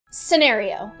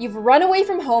Scenario. You've run away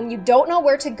from home, you don't know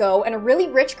where to go, and a really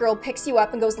rich girl picks you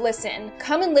up and goes, listen,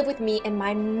 come and live with me in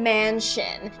my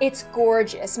mansion. It's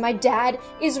gorgeous. My dad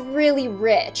is really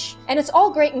rich. And it's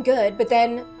all great and good, but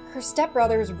then her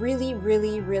stepbrother is really,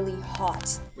 really, really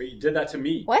hot. Wait, you did that to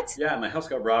me. What? Yeah, my house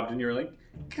got robbed and you were like,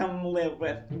 come live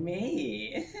with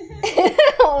me.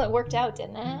 Well, it worked out,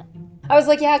 didn't it? I was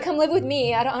like, yeah, come live with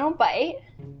me. I don't bite.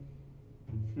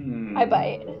 I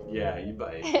bite. Yeah, you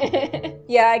bite.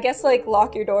 Yeah, I guess like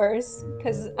lock your doors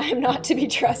because I'm not to be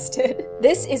trusted.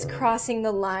 This is crossing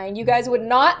the line. You guys would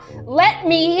not let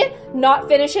me not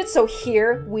finish it, so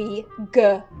here we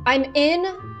go. I'm in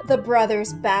the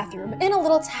brother's bathroom in a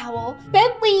little towel.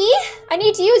 Bentley, I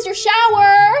need to use your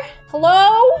shower.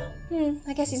 Hello?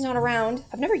 I guess he's not around.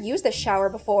 I've never used this shower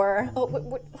before.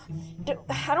 Oh,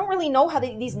 I don't really know how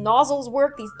these nozzles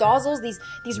work, these dozzles,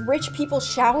 these rich people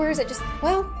showers.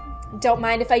 Well, don't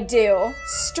mind if I do.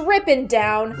 Stripping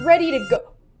down, ready to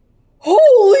go.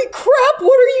 Holy crap,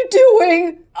 what are you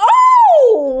doing?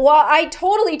 Oh, I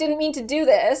totally didn't mean to do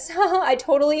this.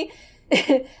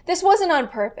 This wasn't on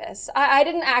purpose. I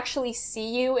didn't actually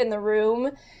see you in the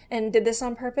room and did this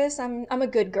on purpose. I'm a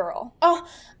good girl. Oh,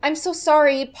 I'm so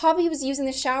sorry. Poppy was using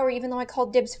the shower even though I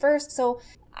called dibs first, so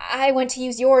I went to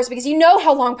use yours because you know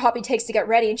how long Poppy takes to get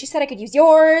ready, and she said I could use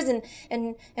yours, and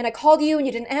I called you and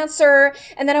you didn't answer,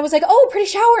 and then I was like, oh, pretty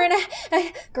shower, and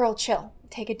I girl, chill.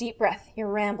 Take a deep breath. You're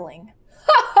rambling.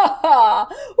 Ha ha ha!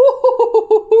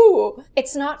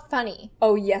 It's not funny.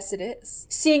 Oh yes it is.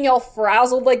 Seeing y'all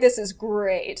frazzled like this is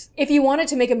great. If you wanted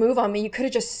to make a move on me, you could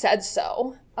have just said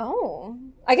so. Oh.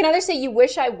 I can either say you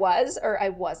wish I was or I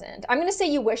wasn't. I'm gonna say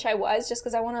you wish I was just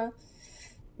because I wanna...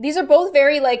 These are both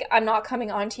very like, I'm not coming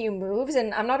on to you moves,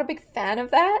 and I'm not a big fan of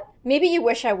that. Maybe you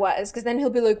wish I was, because then he'll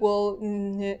be like, well,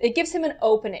 it gives him an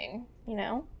opening, you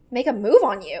know? Make a move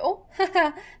on you?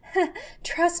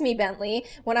 Trust me, Bentley.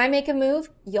 When I make a move,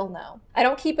 you'll know. I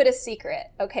don't keep it a secret,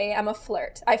 okay? I'm a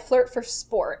flirt. I flirt for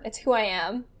sport. It's who I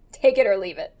am. Take it or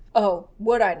leave it. Oh,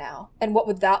 would I now? And what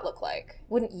would that look like?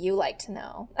 Wouldn't you like to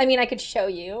know? I mean, I could show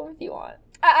you if you want.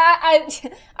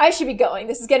 I should be going.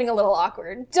 This is getting a little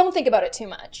awkward. Don't think about it too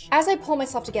much. As I pull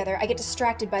myself together, I get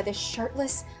distracted by this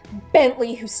shirtless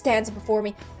Bentley who stands before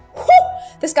me. Whew!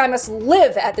 This guy must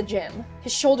live at the gym.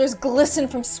 His shoulders glisten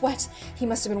from sweat. He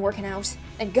must have been working out.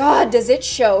 And God, does it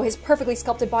show. His perfectly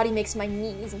sculpted body makes my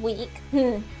knees weak.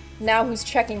 Now who's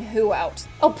checking who out?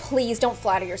 Oh, please don't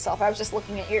flatter yourself. I was just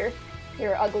looking at your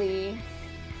ugly...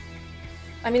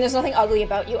 I mean, there's nothing ugly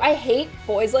about you. I hate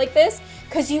boys like this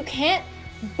because you can't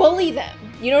bully them.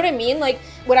 You know what I mean? Like,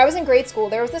 when I was in grade school,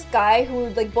 there was this guy who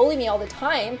would like bully me all the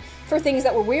time for things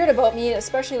that were weird about me,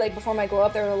 especially like before my glow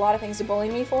up, there were a lot of things to bully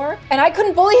me for. And I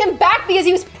couldn't bully him back because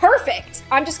he was perfect.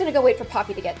 I'm just gonna go wait for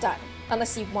Poppy to get done.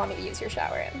 Unless you want me to use your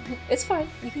shower. It's fine,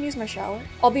 you can use my shower.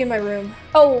 I'll be in my room.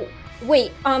 Oh,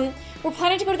 wait, we're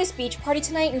planning to go to this beach party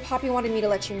tonight and Poppy wanted me to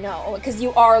let you know because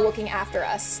you are looking after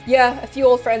us. Yeah, a few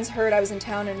old friends heard I was in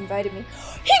town and invited me.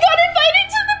 He got invited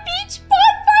to the beach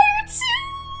bonfire too!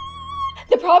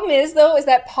 The problem is though, is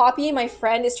that Poppy, my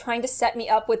friend, is trying to set me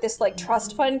up with this like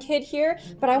trust fund kid here,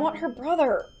 but I want her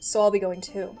brother, so I'll be going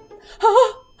too.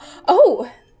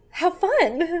 Oh, how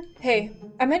fun. Hey,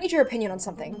 I might need your opinion on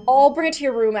something. I'll bring it to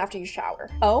your room after you shower.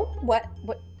 Oh,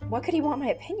 what could he want my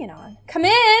opinion on? Come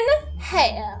in!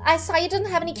 Hey, I saw you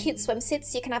didn't have any cute swimsuits,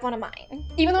 so you can have one of mine.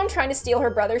 Even though I'm trying to steal her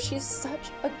brother, she's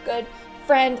such a good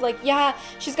friend. Like, yeah,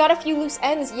 she's got a few loose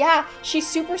ends. Yeah, she's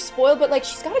super spoiled, but like,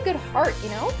 she's got a good heart, you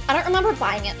know? I don't remember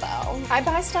buying it though. I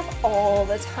buy stuff all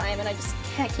the time and I just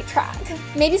can't keep track.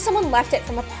 Maybe someone left it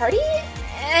from a party?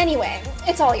 Anyway,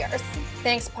 it's all yours.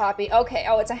 Thanks, Poppy. Okay,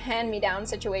 oh, it's a hand-me-down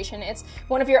situation. It's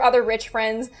one of your other rich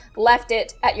friends left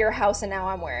it at your house and now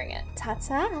I'm wearing it.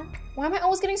 Ta-ta. Why am I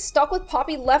always getting stuck with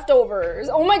Poppy leftovers?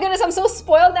 Oh my goodness, I'm so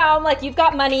spoiled now. I'm like, you've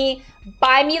got money.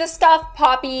 Buy me the stuff,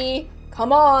 Poppy.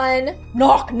 Come on.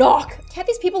 Knock, knock. Can't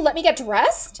these people let me get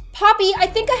dressed? Poppy, I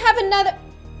think I have another...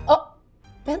 Oh,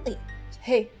 Bentley.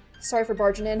 Hey, sorry for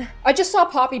barging in. I just saw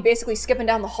Poppy basically skipping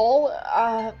down the hall.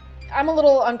 I'm a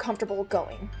little uncomfortable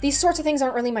going. These sorts of things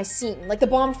aren't really my scene, like the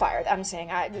bonfire that I'm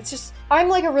saying. I'm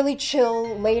like a really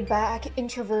chill, laid back,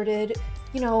 introverted,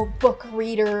 you know, book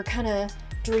reader kind of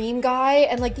dream guy,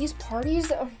 and like these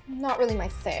parties are not really my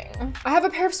thing. I have a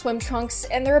pair of swim trunks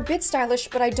and they're a bit stylish,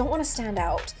 but I don't want to stand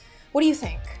out. What do you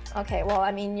think? Okay, well,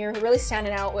 I mean, you're really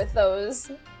standing out with those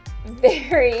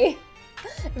very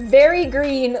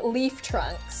green leaf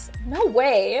trunks. No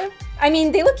way. I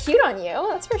mean, they look cute on you,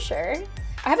 that's for sure.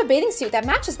 I have a bathing suit that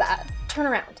matches that. Turn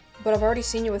around. But I've already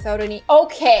seen you without any.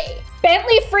 Okay.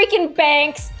 Bentley freaking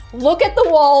Banks, Look at the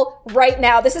wall right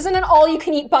now. This isn't an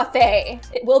all-you-can-eat buffet.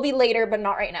 It will be later, but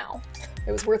not right now.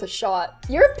 It was worth a shot.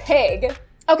 You're a pig.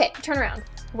 Okay, turn around.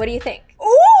 What do you think?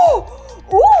 Ooh!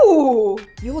 Ooh!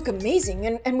 You look amazing,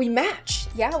 and we match.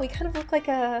 Yeah, we kind of look like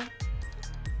a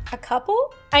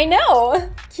couple? I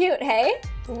know. Cute, hey?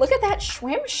 Look at that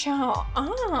schwim shot.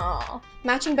 Ah.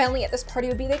 Matching Bentley at this party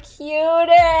would be the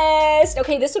cutest.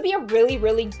 Okay, this would be a really,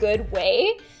 really good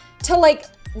way to like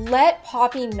let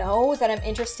Poppy know that I'm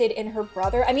interested in her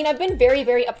brother. I mean, I've been very,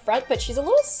 very upfront, but she's a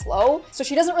little slow, so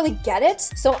she doesn't really get it.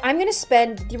 So I'm gonna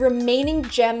spend the remaining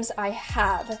gems I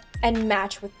have and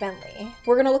match with Bentley.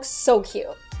 We're gonna look so cute.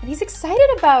 And he's excited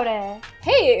about it.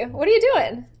 Hey, what are you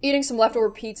doing? Eating some leftover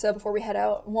pizza before we head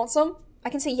out. Want some? I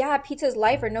can say, yeah, pizza is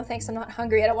life, or no thanks, I'm not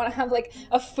hungry. I don't want to have like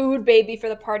a food baby for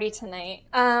the party tonight.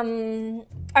 I'm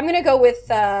gonna go with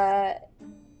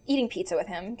eating pizza with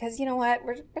him, because you know what?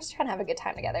 We're just trying to have a good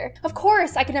time together. Of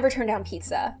course, I could never turn down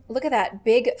pizza. Look at that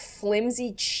big,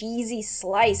 flimsy, cheesy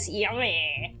slice.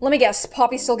 Yummy. Let me guess,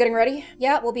 Poppy's still getting ready?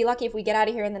 Yeah, we'll be lucky if we get out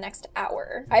of here in the next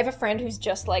hour. I have a friend who's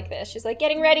just like this. She's like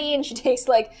getting ready, and she takes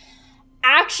like,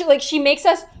 actually, like she makes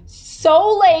us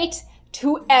so late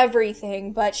to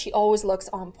everything, but she always looks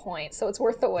on point, so it's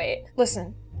worth the wait.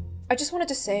 Listen, I just wanted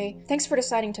to say, thanks for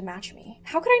deciding to match me.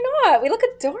 How could I not? We look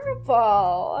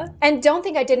adorable. And don't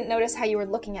think I didn't notice how you were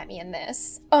looking at me in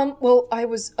this. Well, I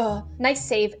was, nice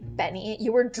save, Benny.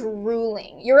 You were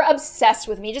drooling. You're obsessed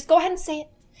with me. Just go ahead and say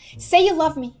it. Say you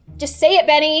love me. Just say it,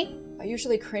 Benny. I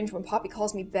usually cringe when Poppy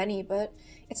calls me Benny, but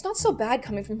it's not so bad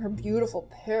coming from her beautiful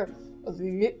pair of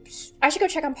lips. I should go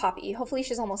check on Poppy. Hopefully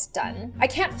she's almost done. I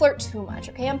can't flirt too much,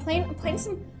 okay? I'm playing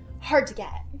some hard to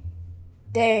get.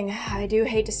 Dang, I do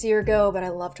hate to see her go, but I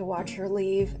love to watch her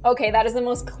leave. Okay, that is the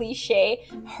most cliche,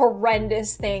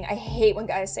 horrendous thing. I hate when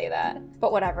guys say that.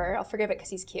 But whatever, I'll forgive it because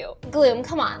he's cute. Gloom,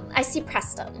 come on, I see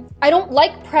Preston. I don't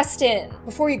like Preston.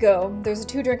 Before you go, there's a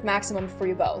 2-drink maximum for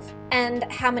you both. And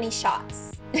how many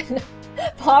shots?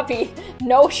 Poppy,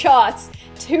 no shots.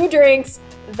 2 drinks,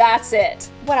 that's it.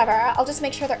 Whatever, I'll just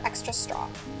make sure they're extra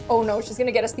strong. Oh no, she's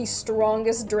gonna get us the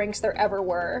strongest drinks there ever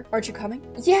were. Aren't you coming?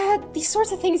 Yeah, these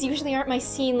sorts of things usually aren't my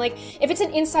scene. Like, if it's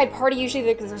an inside party,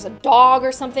 usually there's a dog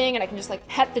or something, and I can just like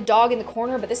pet the dog in the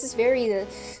corner, but this is very,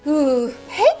 ooh.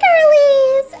 Hey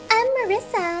girlies, I'm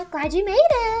Marissa. Glad you made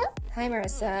it. Hi,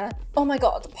 Marissa. Oh my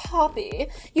god, Poppy.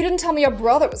 You didn't tell me your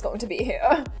brother was going to be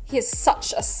here. He is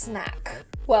such a snack.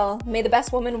 Well, may the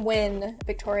best woman win,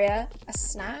 Victoria. A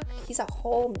snack? He's a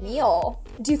whole meal.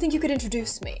 Do you think you could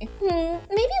introduce me?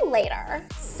 Maybe later.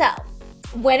 So,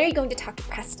 when are you going to talk to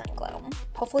Preston, Gloom?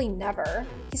 Hopefully never.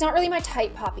 He's not really my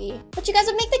type, Poppy. But you guys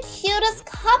would make the cutest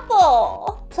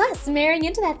couple. Plus, marrying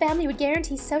into that family would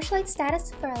guarantee socialite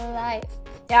status for life.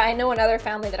 Yeah, I know another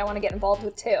family that I want to get involved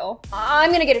with too.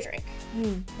 I'm gonna get a drink.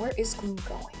 Where is Gloom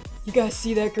going? You guys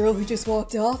see that girl who just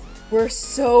walked off? We're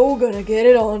so gonna get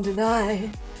it on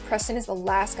tonight. Preston is the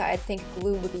last guy I'd think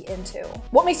Gloom would be into.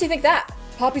 What makes you think that?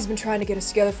 Poppy's been trying to get us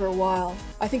together for a while.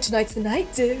 I think tonight's the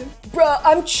night, dude. Bruh,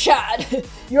 I'm Chad.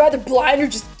 You're either blind or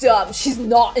just dumb. She's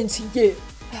not into you.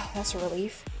 That's a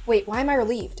relief. Wait, why am I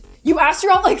relieved? You asked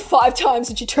her out like 5 times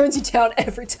and she turns you down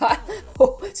every time.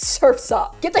 Oh, surf's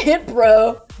up. Get the hint,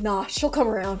 bro. Nah, she'll come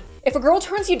around. If a girl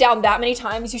turns you down that many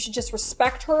times, you should just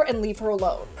respect her and leave her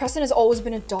alone. Preston has always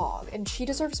been a dog, and she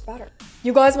deserves better.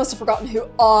 You guys must have forgotten who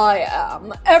I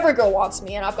am. Every girl wants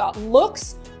me, and I've got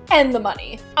looks and the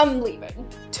money. I'm leaving.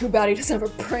 Too bad he doesn't have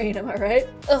a brain, am I right?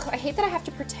 Ugh, I hate that I have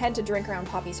to pretend to drink around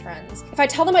Poppy's friends. If I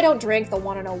tell them I don't drink, they'll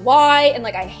want to know why, and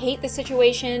like I hate the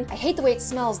situation. I hate the way it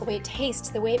smells, the way it tastes,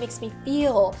 the way it makes me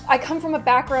feel. I come from a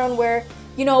background where,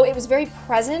 you know, it was very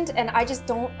present, and I just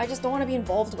don't want to be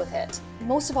involved with it.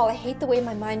 Most of all, I hate the way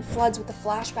my mind floods with the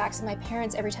flashbacks of my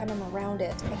parents every time I'm around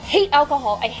it. I hate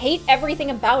alcohol. I hate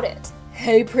everything about it.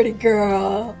 Hey, pretty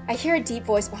girl. I hear a deep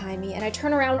voice behind me, and I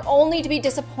turn around only to be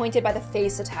disappointed by the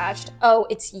face attached. Oh,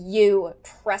 it's you,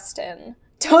 Preston.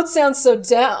 Don't sound so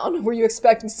down. Were you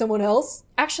expecting someone else?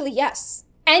 Actually, yes.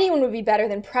 Anyone would be better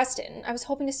than Preston. I was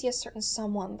hoping to see a certain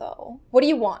someone, though. What do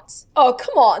you want? Oh,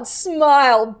 come on,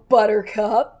 smile,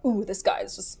 buttercup. Ooh, this guy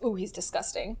is just, ooh, he's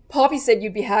disgusting. Poppy said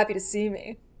you'd be happy to see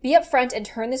me. Be upfront and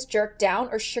turn this jerk down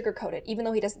or sugarcoat it, even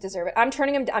though he doesn't deserve it. I'm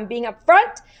turning him down. I'm being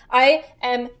upfront. I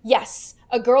am, yes,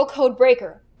 a girl code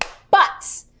breaker,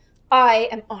 but I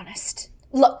am honest.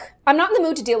 Look, I'm not in the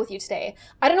mood to deal with you today.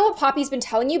 I don't know what Poppy's been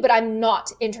telling you, but I'm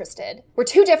not interested. We're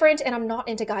too different and I'm not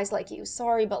into guys like you.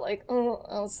 Sorry, but like,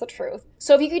 it's the truth.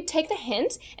 So if you could take the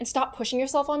hint and stop pushing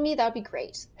yourself on me, that would be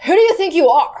great. Who do you think you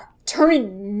are?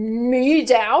 Turning me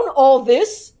down? All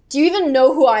this? Do you even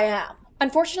know who I am?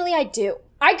 Unfortunately, I do.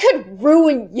 I could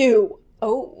ruin you.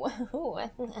 Oh,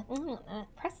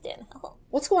 Preston.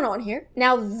 What's going on here?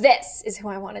 Now this is who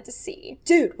I wanted to see.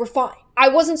 Dude, we're fine. I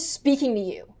wasn't speaking to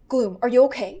you. Gloom, are you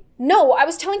okay? No, I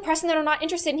was telling Preston that I'm not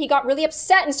interested and he got really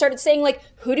upset and started saying like,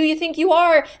 who do you think you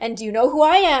are? And do you know who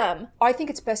I am? I think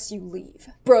it's best you leave.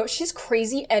 Bro, she's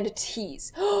crazy and a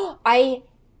tease. I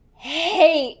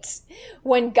hate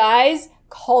when guys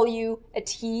call you a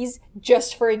tease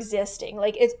just for existing.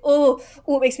 Like it's,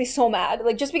 it makes me so mad.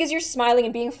 Like just because you're smiling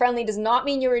and being friendly does not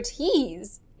mean you're a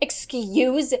tease.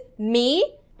 Excuse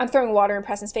me? I'm throwing water in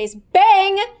Preston's face.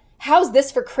 Bang! How's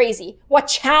this for crazy?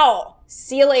 Wachow!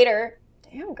 See you later.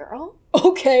 Damn, girl.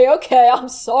 Okay, I'm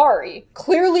sorry.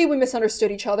 Clearly we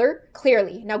misunderstood each other.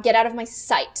 Clearly. Now get out of my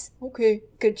sight. Okay,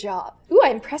 good job. Ooh, I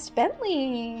impressed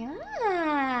Bentley.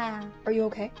 Are you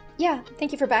okay? Yeah,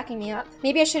 thank you for backing me up.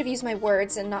 Maybe I should have used my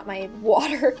words and not my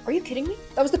water. Are you kidding me?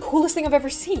 That was the coolest thing I've ever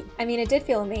seen. I mean, it did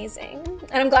feel amazing.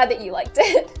 And I'm glad that you liked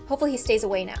it. Hopefully he stays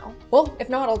away now. Well, if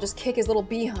not, I'll just kick his little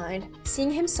behind.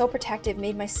 Seeing him so protective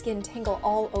made my skin tingle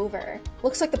all over.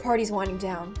 Looks like the party's winding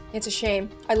down. It's a shame.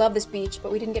 I love this beach,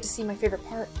 but we didn't get to see my favorite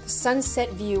part. The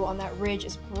sunset view on that ridge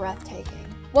is breathtaking.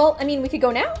 Well, I mean, we could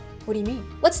go now? What do you mean?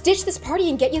 Let's ditch this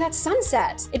party and get you that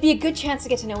sunset. It'd be a good chance to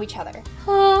get to know each other.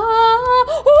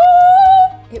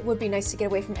 It would be nice to get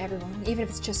away from everyone, even if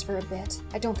it's just for a bit.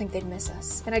 I don't think they'd miss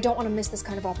us, and I don't want to miss this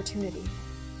kind of opportunity.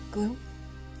 Gloom?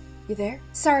 You there?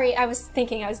 Sorry, I was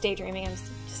daydreaming. I was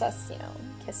just us, you know,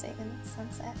 kissing in the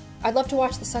sunset. I'd love to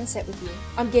watch the sunset with you.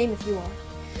 I'm game if you are.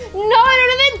 No, I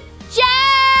don't have the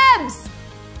gems!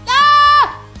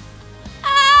 Ah!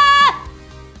 Ah!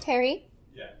 Terry?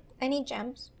 Yeah. I need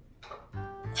gems.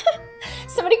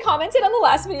 Somebody commented on the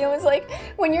last video, was like,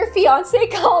 when your fiance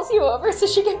calls you over so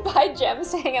she can buy gems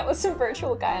to hang out with some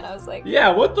virtual guy, and I was like, yeah,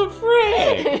 what the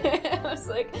frick? I was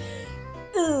like,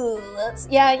 ooh,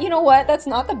 yeah, you know what? That's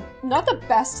not the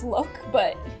best look,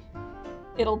 but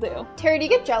it'll do. Terry, do you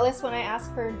get jealous when I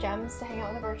ask for gems to hang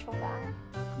out with a virtual guy?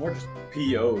 More just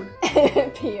PO'd.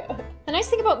 PO'd. The nice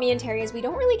thing about me and Terry is we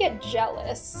don't really get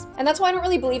jealous. And that's why I don't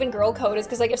really believe in girl code, is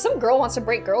because like if some girl wants to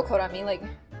break girl code on me, like,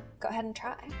 go ahead and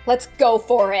try. Let's go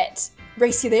for it.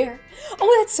 Race you there.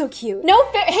 Oh, that's so cute. No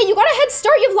fair. Hey, you got a head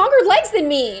start. You have longer legs than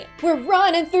me. We're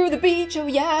running through the beach. Oh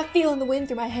yeah, feeling the wind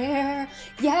through my hair.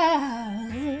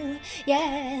 Yeah,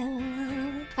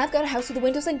 yeah. I've got a house with the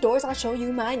windows and doors. I'll show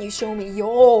you mine. You show me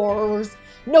yours.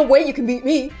 No way you can beat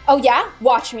me. Oh yeah?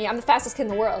 Watch me. I'm the fastest kid in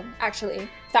the world, actually.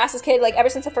 Fastest kid, like, ever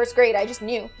since the first grade, I just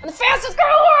knew. I'm the fastest girl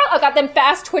in the world! I got them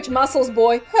fast twitch muscles,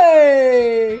 boy.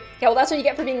 Hey! Yeah, well, that's what you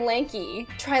get for being lanky.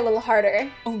 Try a little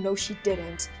harder. Oh, no, she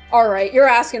didn't. All right, you're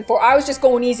asking for it. I was just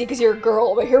going easy because you're a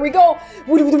girl, but here we go.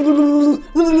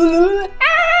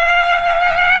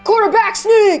 Ah! Quarterback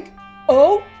sneak!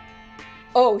 Oh?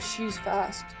 Oh, she's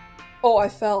fast. Oh, I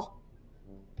fell.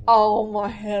 Oh, my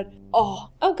head. Oh,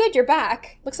 good, you're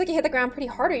back. Looks like you hit the ground pretty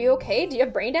hard. Are you okay? Do you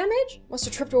have brain damage? Must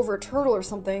have tripped over a turtle or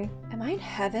something. Am I in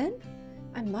heaven?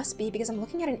 I must be, because I'm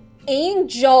looking at an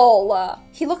angel.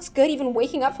 He looks good even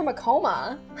waking up from a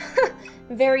coma.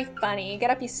 Very funny. Get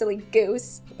up, you silly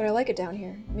goose. But I like it down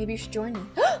here. Maybe you should join me.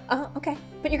 Okay.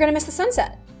 But you're gonna miss the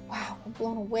sunset. Wow, I'm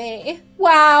blown away.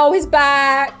 Wow, he's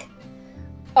back.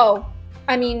 Oh.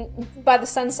 I mean, by the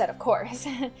sunset, of course.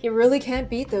 You really can't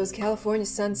beat those California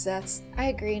sunsets. I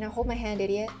agree. Now hold my hand,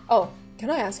 idiot. Oh,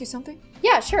 can I ask you something?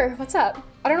 Yeah, sure. What's up?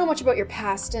 I don't know much about your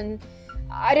past, and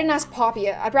I didn't ask Poppy.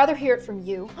 I'd rather hear it from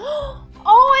you. Oh,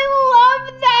 I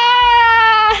love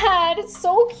that! It's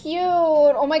so cute.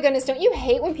 Oh my goodness, don't you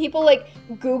hate when people, like,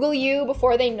 Google you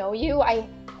before they know you? I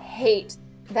hate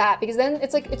that, because then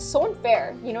it's like, it's so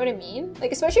unfair, you know what I mean?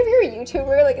 Like, especially if you're a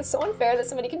YouTuber, like, it's so unfair that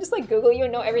somebody can just like Google you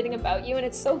and know everything about you, and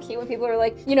it's so cute when people are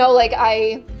like, you know, like,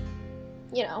 I,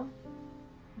 you know,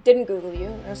 didn't Google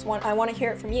you, I want to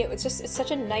hear it from you. It's just, it's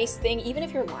such a nice thing, even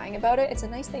if you're lying about it, it's a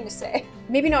nice thing to say.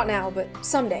 Maybe not now, but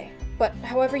someday. But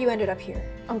however you ended up here,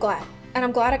 I'm glad. And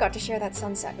I'm glad I got to share that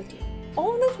sunset with you.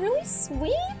 Oh, that's really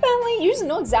sweet, Bentley. You just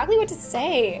know exactly what to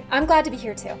say. I'm glad to be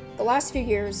here too. The last few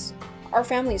years, our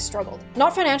family has struggled.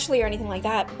 Not financially or anything like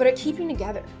that, but at keeping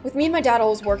together. With me and my dad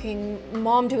always working,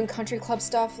 mom doing country club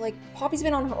stuff, like, Poppy's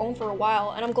been on her own for a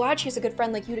while, and I'm glad she has a good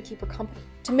friend like you to keep her company,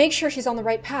 to make sure she's on the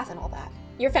right path and all that.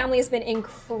 Your family has been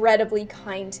incredibly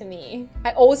kind to me.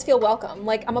 I always feel welcome,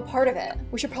 like I'm a part of it.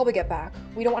 We should probably get back.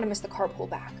 We don't want to miss the carpool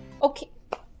back. Okay.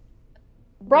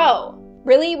 Bro,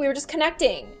 really? We were just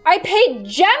connecting. I paid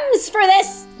gems for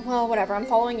this! Well, whatever, I'm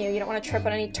following you. You don't want to trip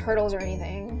on any turtles or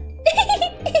anything.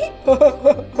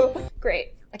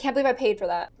 Great. I can't believe I paid for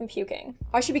that. I'm puking.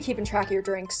 I should be keeping track of your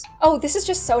drinks. Oh, this is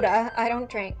just soda. I don't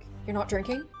drink. You're not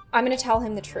drinking? I'm gonna tell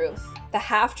him the truth. The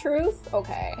half-truth?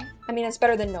 Okay. I mean, it's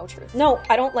better than no truth. No,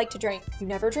 I don't like to drink. You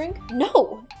never drink?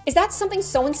 No. Is that something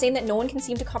so insane that no one can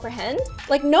seem to comprehend?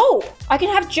 Like, no. I can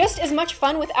have just as much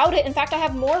fun without it. In fact, I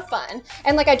have more fun.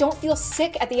 And like, I don't feel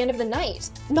sick at the end of the night.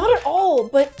 Not at all,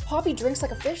 but Poppy drinks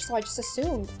like a fish, so I just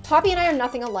assumed. Poppy and I are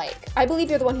nothing alike. I believe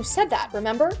you're the one who said that,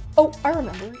 remember? Oh, I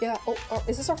remember. Yeah. Oh,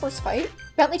 is this our first fight?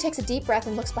 Bentley takes a deep breath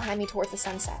and looks behind me towards the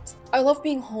sunset. I love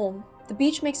being home. The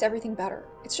beach makes everything better.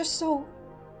 It's just so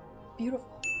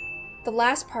beautiful. The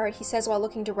last part he says while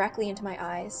looking directly into my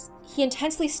eyes. He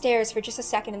intensely stares for just a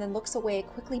second and then looks away,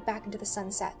 quickly back into the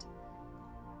sunset.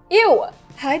 Ew!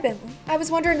 Hi, Bentley. I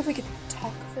was wondering if we could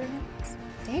talk for a minute.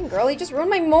 Dang, girl, you just ruined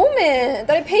my moment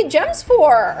that I paid gems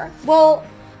for. Well,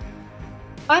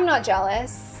 I'm not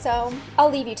jealous, so I'll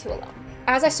leave you two alone.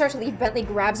 As I start to leave, Bentley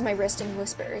grabs my wrist and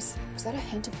whispers, was that a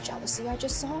hint of jealousy I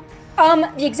just saw?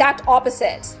 The exact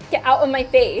opposite. Get out of my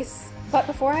face. But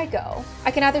before I go,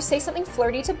 I can either say something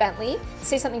flirty to Bentley,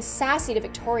 say something sassy to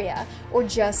Victoria, or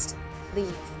just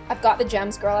leave. I've got the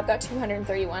gems, girl. I've got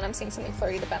 231. I'm saying something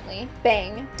flirty to Bentley.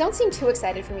 Bang. Don't seem too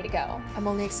excited for me to go. I'm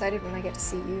only excited when I get to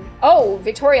see you. Oh,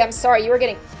 Victoria, I'm sorry. You were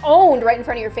getting owned right in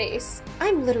front of your face.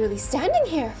 I'm literally standing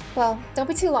here. Well, don't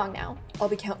be too long now. I'll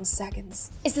be counting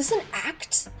seconds. Is this an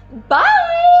act? Bye!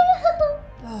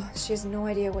 Oh, she has no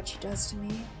idea what she does to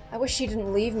me. I wish she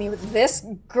didn't leave me with this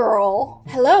girl.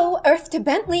 Hello, Earth to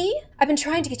Bentley. I've been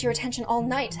trying to get your attention all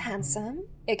night, handsome.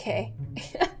 Okay.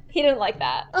 He didn't like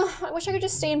that. I wish I could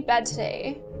just stay in bed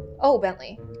today. Oh,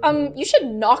 Bentley. You should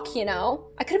knock, you know.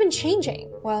 I could have been changing.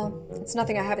 Well, it's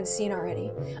nothing I haven't seen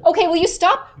already. Okay, will you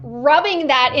stop rubbing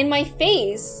that in my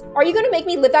face? Are you gonna make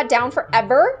me live that down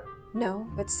forever? No,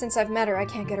 but since I've met her, I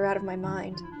can't get her out of my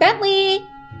mind. Bentley!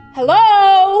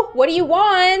 Hello? What do you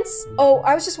want? Oh,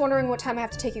 I was just wondering what time I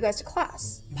have to take you guys to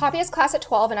class. Poppy has class at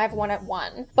 12 and I have one at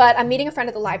 1, but I'm meeting a friend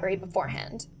at the library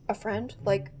beforehand. A friend?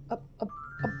 Like a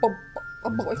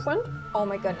boyfriend? Oh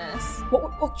my goodness.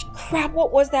 What crap,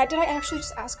 what was that? Did I actually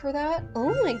just ask her that?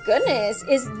 Oh my goodness.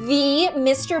 Is the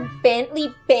Mr.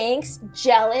 Bentley Banks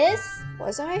jealous?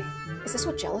 Was I? Is this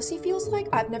what jealousy feels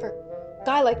like?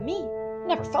 Guy like me,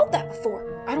 never felt that before.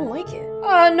 I don't like it.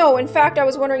 No, in fact, I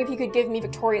was wondering if you could give me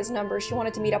Victoria's number. She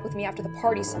wanted to meet up with me after the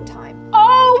party sometime.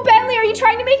 Oh, Bentley, are you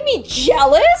trying to make me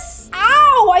jealous?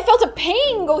 Ow, I felt a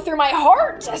pain go through my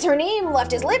heart as her name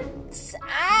left his lips.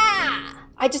 Ah!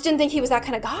 I just didn't think he was that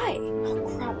kind of guy.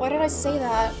 Oh crap, why did I say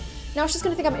that? Now she's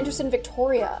gonna think I'm interested in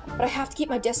Victoria, but I have to keep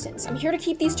my distance. I'm here to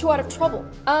keep these two out of trouble.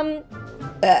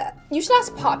 You should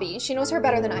ask Poppy. She knows her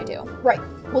better than I do. Right,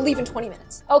 we'll leave in 20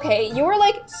 minutes. Okay, you were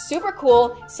like super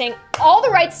cool, saying all the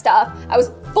right stuff. I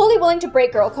was fully willing to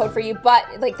break girl code for you,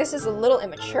 but like this is a little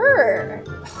immature.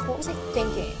 What was I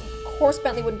thinking? Of course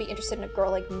Bentley wouldn't be interested in a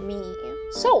girl like me.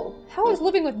 So, how has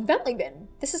living with Bentley been?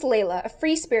 This is Layla, a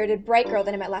free-spirited, bright girl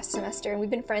that I met last semester, and we've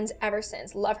been friends ever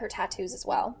since. Love her tattoos as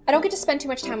well. I don't get to spend too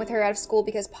much time with her out of school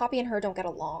because Poppy and her don't get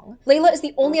along. Layla is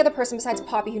the only other person besides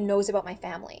Poppy who knows about my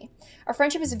family. Our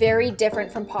friendship is very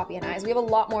different from Poppy and I's. We have a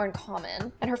lot more in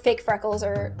common, and her fake freckles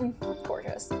are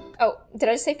gorgeous. Oh, did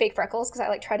I just say fake freckles? Because I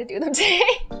like try to do them today.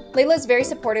 Layla is very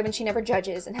supportive and she never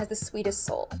judges and has the sweetest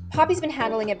soul. Poppy's been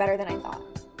handling it better than I thought.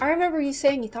 I remember you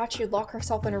saying you thought she'd lock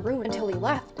herself in a room until he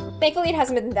left. Thankfully, it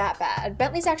hasn't been that bad.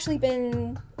 Bentley's actually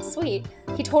been sweet.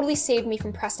 He totally saved me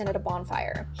from Preston at a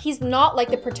bonfire. He's not like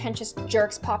the pretentious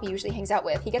jerks Poppy usually hangs out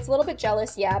with. He gets a little bit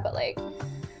jealous, yeah, but like,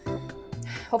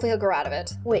 hopefully he'll grow out of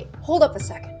it. Wait, hold up a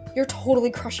second. You're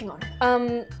totally crushing on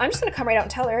him. I'm just gonna come right out and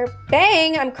tell her,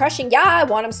 bang, I'm crushing, yeah, I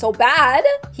want him so bad.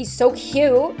 He's so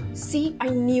cute. See, I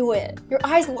knew it. Your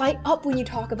eyes light up when you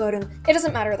talk about him. It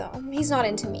doesn't matter though, he's not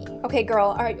into me. Okay,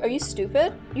 girl, are you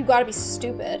stupid? You gotta be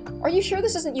stupid. Are you sure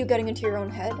this isn't you getting into your own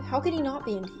head? How could he not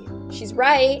be into you? She's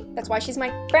right, that's why she's my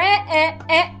friend.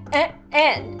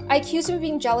 I accused him of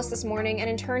being jealous this morning, and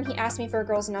in turn, he asked me for a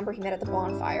girl's number he met at the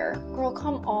bonfire. Girl,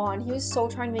 come on. He was so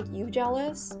trying to make you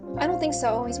jealous. I don't think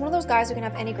so. He's one of those guys who can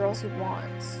have any girls he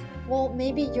wants. Well,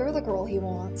 maybe you're the girl he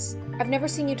wants. I've never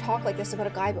seen you talk like this about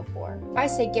a guy before. I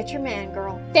say get your man,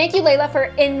 girl. Thank you, Layla, for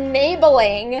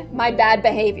enabling my bad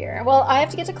behavior. Well, I have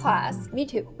to get to class. Me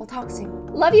too. We'll talk soon.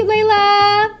 Love you,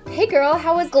 Layla. Hey, girl,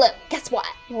 how was Gloom? Guess what?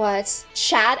 What?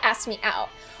 Chad asked me out.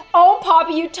 Oh,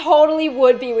 Poppy, you totally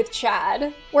would be with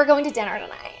Chad. We're going to dinner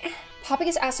tonight. Poppy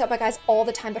gets asked out by guys all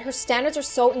the time, but her standards are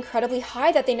so incredibly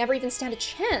high that they never even stand a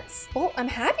chance. Well, I'm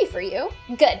happy for you.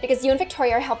 Good, because you and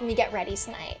Victoria are helping me get ready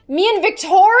tonight. Me and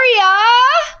Victoria?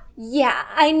 Yeah,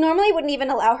 I normally wouldn't even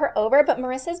allow her over, but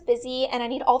Marissa's busy and I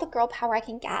need all the girl power I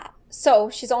can get. So,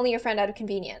 she's only your friend out of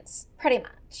convenience. Pretty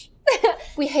much.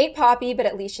 We hate Poppy, but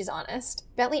at least she's honest.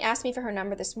 Bentley asked me for her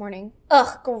number this morning.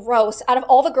 Ugh, gross. Out of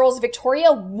all the girls,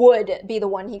 Victoria would be the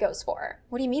one he goes for.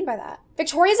 What do you mean by that?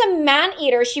 Victoria's a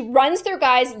man-eater. She runs through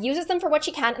guys, uses them for what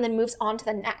she can, and then moves on to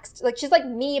the next. Like, she's like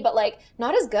me, but like,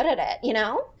 not as good at it, you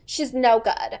know? She's no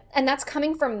good. And that's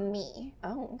coming from me.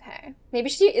 Oh, okay. Maybe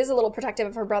she is a little protective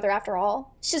of her brother after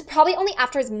all. She's probably only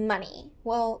after his money.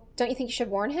 Well, don't you think you should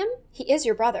warn him? He is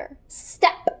your brother.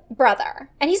 Step brother.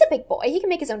 And he's a big boy. He can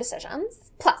make his own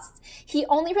decisions. Plus, he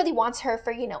only really wants her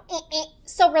for, you know,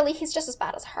 so really he's just as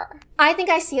bad as her. I think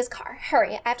I see his car.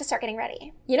 Hurry, I have to start getting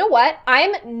ready. You know what?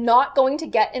 I'm not going to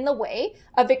get in the way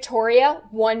of Victoria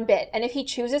one bit. And if he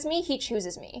chooses me, he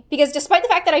chooses me. Because despite the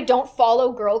fact that I don't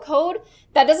follow girl code,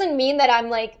 that doesn't mean that I'm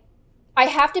like, I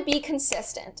have to be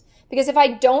consistent. Because if I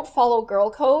don't follow girl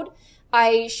code,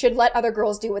 I should let other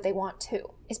girls do what they want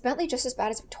too. Is Bentley just as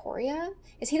bad as Victoria?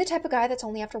 Is he the type of guy that's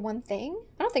only after one thing?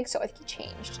 I don't think so. I think he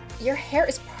changed. Your hair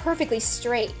is perfectly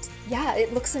straight. Yeah,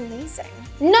 it looks amazing.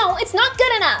 No, it's not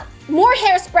good enough. More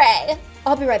hairspray.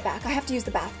 I'll be right back. I have to use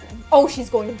the bathroom. Oh, she's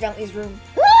going to Bentley's room.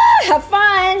 Ah, have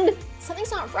fun.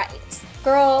 Something's not right.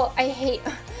 Girl,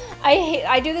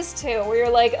 I do this too, where you're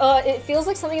like, it feels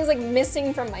like something is like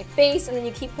missing from my face, and then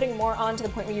you keep putting more on to the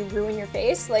point where you ruin your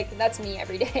face. Like, that's me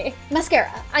every day.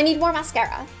 Mascara. I need more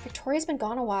mascara. Victoria's been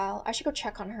gone a while. I should go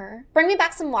check on her. Bring me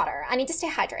back some water. I need to stay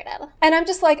hydrated. And I'm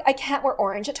just like, I can't wear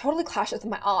orange. It totally clashes with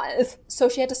my eyes. So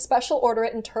she had to special order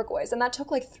it in turquoise, and that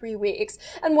took like 3 weeks.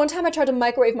 And one time I tried to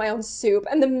microwave my own soup,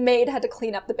 and the maid had to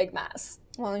clean up the big mess.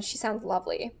 Well, and she sounds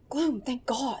lovely. Gloom, thank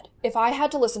God. If I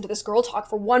had to listen to this girl talk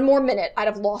for one more minute, I'd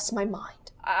have lost my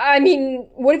mind. I mean,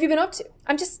 what have you been up to?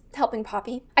 I'm just helping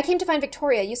Poppy. I came to find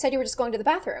Victoria. You said you were just going to the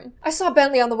bathroom. I saw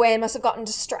Bentley on the way and must have gotten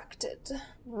distracted.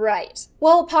 Right.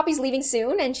 Well, Poppy's leaving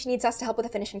soon and she needs us to help with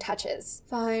the finishing touches.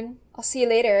 Fine. I'll see you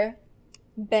later.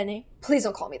 Benny. Please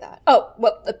don't call me that. Oh,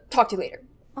 well, talk to you later.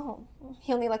 Oh,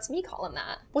 he only lets me call him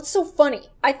that. What's so funny?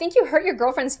 I think you hurt your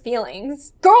girlfriend's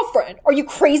feelings. Girlfriend? Are you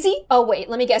crazy? Oh wait,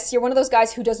 let me guess. You're one of those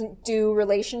guys who doesn't do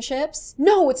relationships?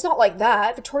 No, it's not like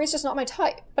that. Victoria's just not my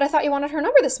type. But I thought you wanted her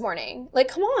number this morning. Like,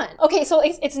 come on. Okay, so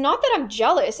it's not that I'm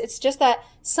jealous. It's just that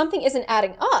something isn't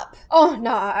adding up. Oh,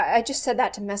 nah, I just said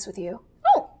that to mess with you.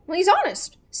 Oh, well, he's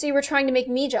honest. So you were trying to make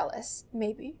me jealous.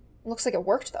 Maybe. It looks like it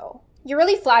worked though. You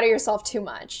really flatter yourself too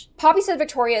much. Poppy said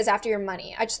Victoria is after your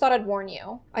money. I just thought I'd warn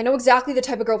you. I know exactly the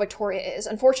type of girl Victoria is.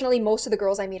 Unfortunately, most of the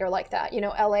girls I meet are like that. You know,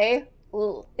 LA?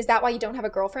 Ugh. Is that why you don't have a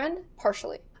girlfriend?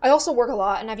 Partially. I also work a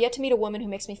lot, and I've yet to meet a woman who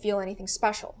makes me feel anything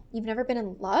special. You've never been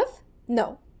in love?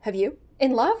 No. Have you?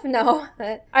 In love? No.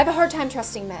 I have a hard time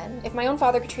trusting men. If my own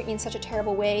father could treat me in such a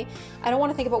terrible way, I don't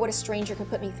want to think about what a stranger could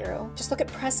put me through. Just look at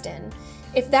Preston.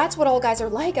 If that's what all guys are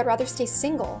like, I'd rather stay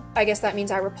single. I guess that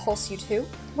means I repulse you too?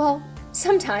 Well,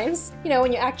 sometimes. You know,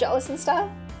 when you act jealous and stuff.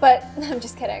 But I'm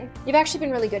just kidding. You've actually been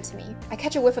really good to me. I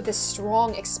catch a whiff of this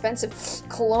strong, expensive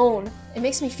cologne. It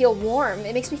makes me feel warm.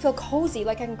 It makes me feel cozy,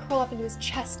 like I can curl up into his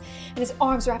chest and his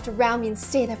arms wrapped around me and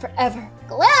stay there forever.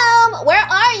 Gloom, where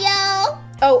are you?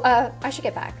 Oh, I should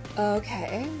get back.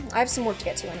 Okay, I have some work to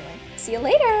get to anyway. See you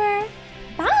later.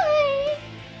 Bye.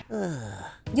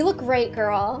 You look great,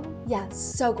 girl. Yeah,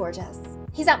 so gorgeous.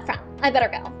 He's out front. I better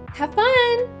go. Have fun.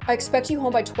 I expect you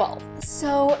home by 12.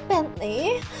 So,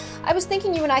 Bentley, I was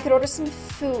thinking you and I could order some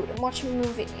food and watch a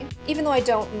movie, even though I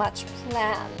don't much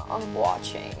plan on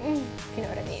watching. You know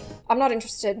what I mean. I'm not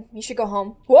interested. You should go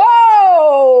home.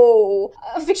 Whoa!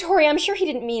 Victoria, I'm sure he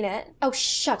didn't mean it. Oh,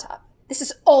 shut up. This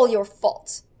is all your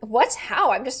fault. What?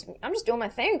 How? I'm just doing my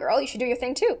thing, girl. You should do your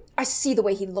thing too. I see the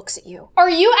way he looks at you. Are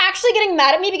you actually getting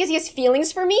mad at me because he has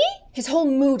feelings for me? His whole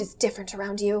mood is different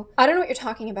around you. I don't know what you're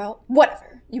talking about.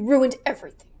 Whatever. You ruined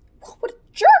everything. What a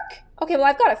jerk. Okay, well,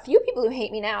 I've got a few people who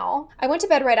hate me now. I went to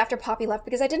bed right after Poppy left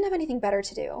because I didn't have anything better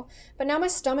to do. But now my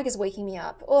stomach is waking me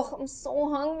up. Ugh, I'm so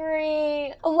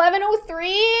hungry.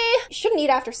 11:03? You shouldn't eat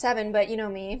after 7, but you know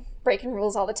me. Breaking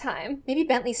rules all the time. Maybe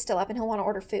Bentley's still up and he'll want to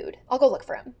order food. I'll go look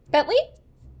for him. Bentley?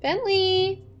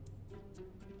 Bentley?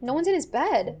 No one's in his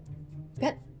bed.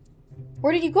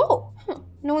 Where did you go? Huh,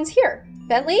 no one's here.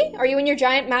 Bentley? Are you in your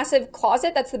giant, massive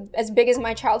closet that's as big as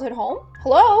my childhood home?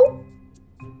 Hello?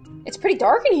 It's pretty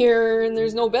dark in here and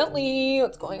there's no Bentley.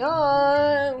 What's going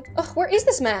on? Ugh, where is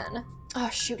this man? Oh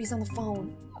shoot, he's on the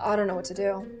phone. I don't know what to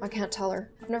do. I can't tell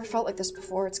her. I've never felt like this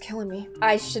before. It's killing me.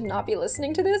 I should not be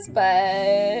listening to this, but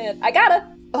I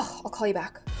gotta. Ugh, I'll call you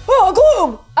back. Oh,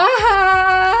 Gloom!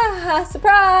 Ah,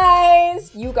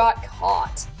 surprise! You got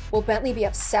caught. Will Bentley be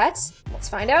upset? Let's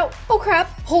find out. Oh crap,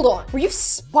 hold on. Were you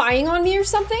spying on me or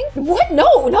something? What?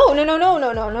 No.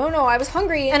 I was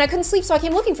hungry and I couldn't sleep, so I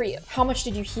came looking for you. How much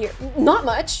did you hear? Not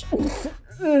much.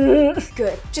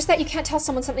 Good. Just that you can't tell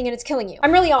someone something and it's killing you.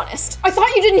 I'm really honest. I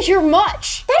thought you didn't hear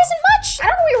much. That isn't much. I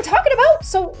don't know what you were talking about.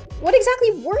 So what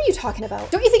exactly were you talking about?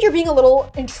 Don't you think you're being a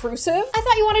little intrusive? I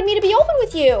thought you wanted me to be open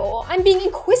with you. I'm being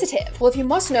inquisitive. Well, if you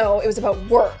must know, it was about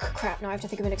work. Crap, now I have to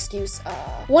think of an excuse.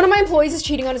 One of my employees is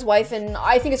cheating on his wife and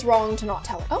I think it's wrong to not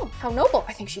tell her. Oh, how noble.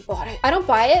 I think she bought it. I don't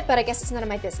buy it, but I guess it's none of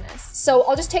my business. So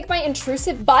I'll just take my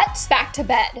intrusive butt back to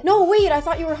bed. No, wait, I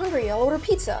thought you were hungry. I'll order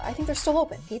pizza. I think they're still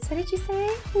open. Pizza, did you say?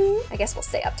 I guess we'll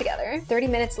stay up together. 30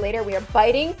 minutes later, we are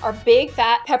biting our big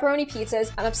fat pepperoni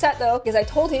pizzas. I'm upset though, because I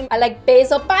told him I like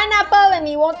basil pineapple and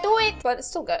he won't do it, but it's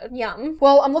still good. Yum.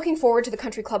 Well, I'm looking forward to the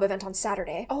country club event on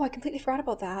Saturday. Oh, I completely forgot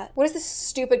about that. What is this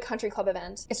stupid country club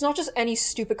event? It's not just any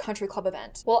stupid country club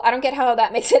event. Well, I don't get how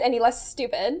that makes it any less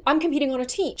stupid. I'm competing on a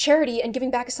team. Charity and giving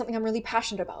back is something I'm really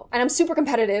passionate about. And I'm super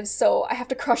competitive, so I have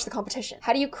to crush the competition.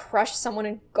 How do you crush someone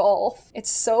in golf? It's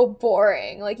so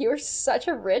boring. Like, you're such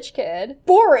a rich kid.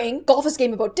 Boring? Golf is a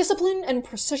game about discipline and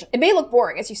precision. It may look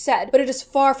boring, as you said, but it is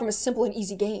far from a simple and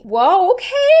easy game. Whoa, okay,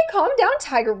 calm down,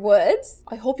 Tiger Woods.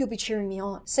 I hope you'll be cheering me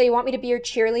on. So you want me to be your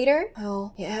cheerleader?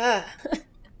 Oh, yeah.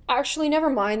 Actually, never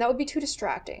mind. That would be too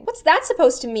distracting. What's that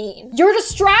supposed to mean? You're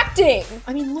distracting!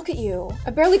 I mean, look at you.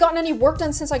 I've barely gotten any work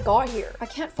done since I got here. I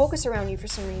can't focus around you for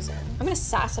some reason. I'm gonna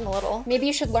sass him a little. Maybe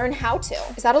you should learn how to.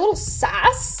 Is that a little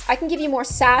sass? I can give you more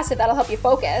sass if that'll help you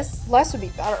focus. Less would be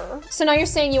better. So now you're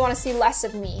saying you want to see less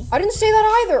of me. I didn't say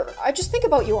that either. I just think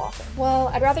about you often. Well,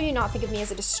 I'd rather you not think of me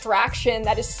as a distraction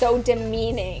that is so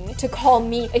demeaning to call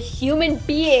me a human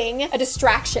being a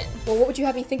distraction. Well, what would you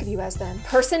have me think of you as then?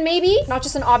 Person, maybe? Not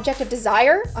just an object of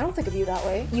desire? I don't think of you that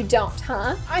way. You don't,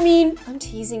 huh? I mean, I'm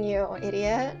teasing you,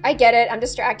 idiot. I get it. I'm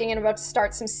distracting and about to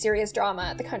start some serious drama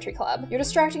at the country club. You're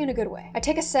distracting in a good way. I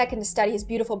take a second to study his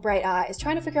beautiful bright eyes,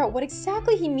 trying to figure out what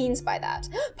exactly he means by that.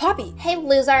 Poppy! Hey,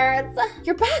 losers.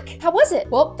 You're back! How was it?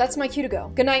 Well, that's my cue to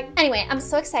go. Good night. Anyway, I'm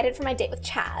so excited for my date with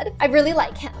Chad. I really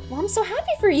like him. Well, I'm so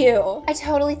happy for you. I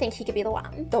totally think he could be the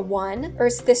one. The one? Or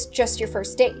is this just your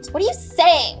first date? What are you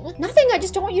saying? Nothing. I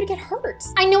just don't want you to get hurt.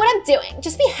 I know what I'm doing.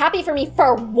 Just be happy for me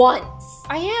for once.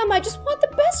 I am. I just want the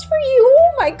best for you.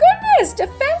 Oh my goodness.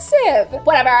 Defensive.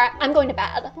 Whatever. I'm going to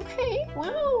bed. Okay.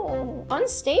 Wow.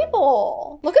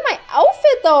 Unstable. Look at my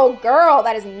outfit though, girl.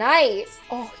 That is nice.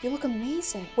 Oh, you look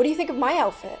amazing. What do you think of my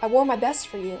outfit? I wore my best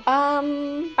for you.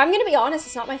 I'm gonna be honest.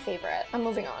 It's not my favorite. I'm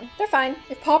moving on. They're fine.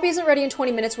 If Poppy isn't ready in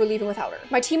 20 minutes, we're leaving without her.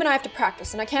 My team and I have to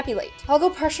practice and I can't be late. I'll go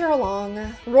pressure her along.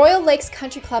 Royal Lakes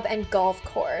Country Club and Golf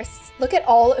Course. Look at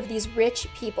all of these rich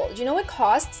people. Do you know it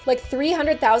costs like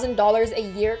 $300,000 a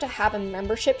year to have a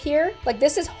membership here? Like,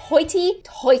 this is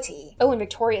hoity-toity. Oh, and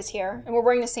Victoria's here, and we're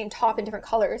wearing the same top in different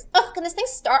colors. Oh, can this thing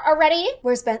start already?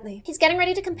 Where's Bentley? He's getting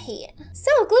ready to compete.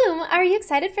 So, Gloom, are you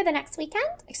excited for the next weekend?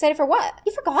 Excited for what?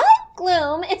 You forgot?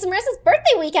 Gloom, it's Marissa's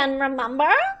birthday weekend,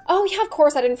 remember? Oh, yeah, of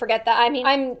course I didn't forget that. I mean,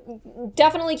 I'm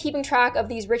definitely keeping track of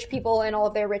these rich people and all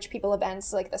of their rich people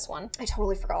events like this one. I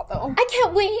totally forgot, though. I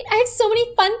can't wait. I have so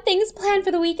many fun things planned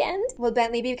for the weekend. Will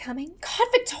Bentley be coming? God,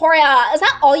 Victoria, is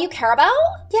that all you care about?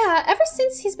 Yeah, ever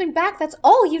since he's been back, that's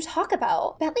all you talk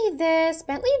about. Bentley this,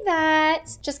 Bentley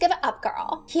that. Just give it up,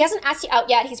 girl. He hasn't asked you out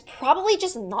yet. He's probably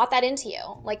just not that into you.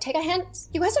 Like, take a hint.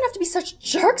 You guys don't have to be such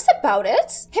jerks about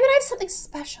it. Him and I have something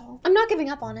special. I'm not giving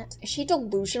up on it. Is she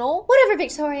delusional? Whatever,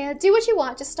 Victoria. Do what you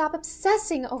want. Just stop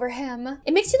obsessing over him.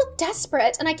 It makes you look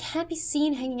desperate, and I can't be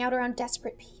seen hanging out around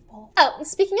desperate people. Oh,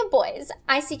 speaking of boys,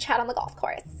 I see Chad on the golf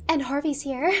course. And Harvey's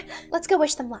here. Let's go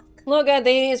wish them luck. Look at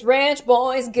these rich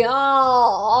boys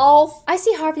golf. I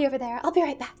see Harvey over there. I'll be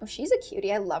right back. Oh, she's a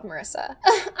cutie. I love Marissa.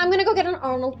 I'm gonna go get an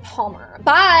Arnold Palmer.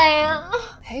 Bye.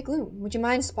 Hey, Gloom, would you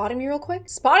mind spotting me real quick?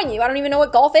 Spotting you? I don't even know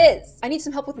what golf is. I need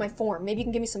some help with my form. Maybe you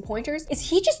can give me some pointers?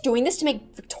 Is he just doing this to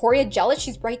make Victoria jealous?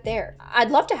 She's right there. I'd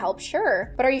love to help,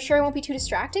 sure. But are you sure it won't be too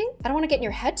distracting? I don't want to get in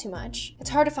your head too much. It's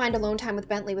hard to find alone time with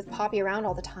Bentley with Poppy around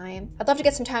all the time. I'd love to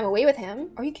get some time away with him.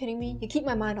 Are you kidding me? You keep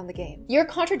my mind on the game. You're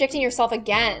contradicting yourself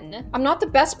again. I'm not the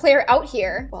best player out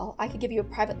here. Well, I could give you a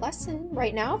private lesson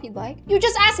right now if you'd like. You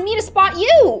just asked me to spot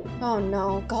you! Oh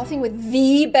no, golfing with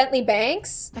the Bentley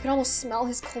Banks? I can almost smell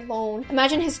his cologne.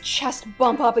 Imagine his chest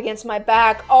bump up against my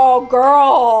back. Oh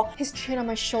girl! His chin on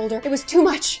my shoulder. It was too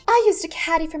much. I used a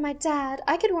caddy for my dad.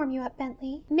 I could warm you up,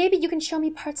 Bentley. Maybe you can show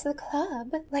me parts of the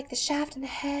club, like the shaft and the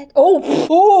head.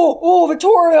 Oh,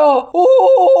 Victoria!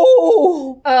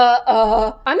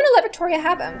 I'm gonna let Victoria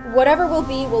have him. Whatever will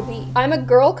be, will be. I'm a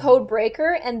girl code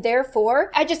breaker, and therefore,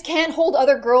 I just can't hold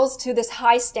other girls to this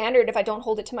high standard if I don't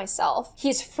hold it to myself.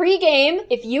 He's free game.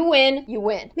 If you win, you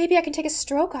win. Maybe I can take a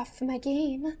stroke off of my game.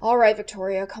 game. All right,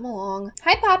 Victoria, come along.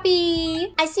 Hi,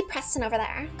 Poppy. I see Preston over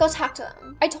there. Go talk to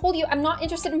him. I told you I'm not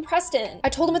interested in Preston. I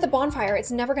told him at the bonfire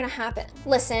it's never gonna happen.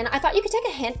 Listen, I thought you could take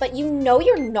a hint, but you know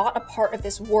you're not a part of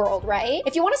this world, right?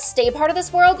 If you want to stay part of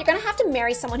this world, you're gonna have to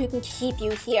marry someone who can keep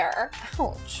you here.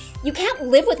 Ouch. You can't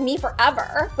live with me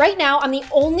forever. Right now, I'm the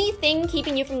only thing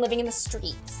keeping you from living in the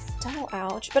streets. Double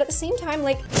ouch. But at the same time,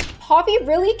 like, Poppy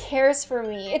really cares for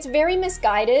me. It's very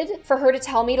misguided for her to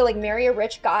tell me to like marry a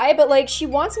rich guy, but like she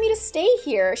wants me to stay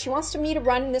here. She wants me to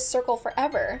run in this circle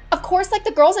forever. Of course, like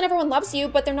the girls and everyone loves you,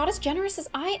 but they're not as generous as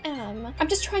I am. I'm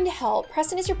just trying to help.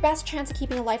 Preston is your best chance of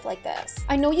keeping a life like this.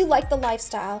 I know you like the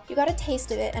lifestyle. You got a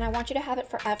taste of it and I want you to have it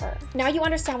forever. Now you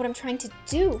understand what I'm trying to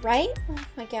do, right?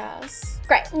 I guess.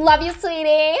 Great. Love you,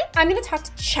 sweetie. I'm gonna talk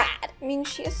to Chad. I mean,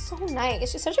 she is so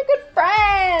nice. She's such a good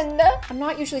friend. I'm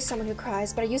not usually someone who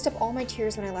cries, but I used up all my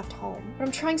tears when I left home. But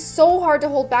I'm trying so hard to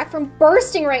hold back from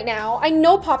bursting right now. I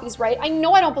know Poppy's right. I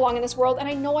know I don't belong in this world, and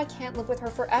I know I can't live with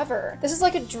her forever. This is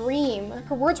like a dream.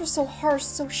 Her words were so harsh,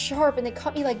 so sharp, and they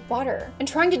cut me like butter. And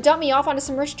trying to dump me off onto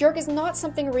some rich jerk is not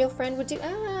something a real friend would do.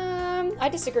 I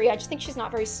disagree. I just think she's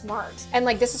not very smart. And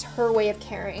like, this is her way of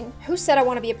caring. Who said I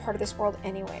want to be a part of this world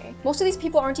anyway? Most of these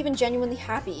people aren't even genuinely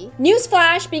happy.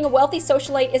 Newsflash, being a wealthy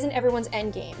socialite isn't everyone's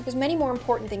endgame. There's many more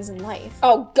important things in life.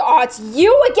 Oh God, it's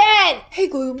you again! Hey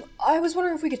Gloom, I was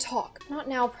wondering if we could talk. Not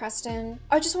now, Preston.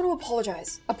 I just want to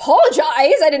apologize.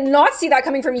 Apologize? I did not see that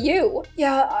coming from you.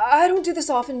 Yeah, I don't do this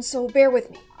often, so bear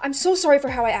with me. I'm so sorry for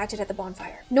how I acted at the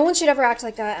bonfire. No one should ever act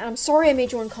like that, and I'm sorry I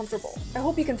made you uncomfortable. I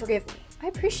hope you can forgive me. I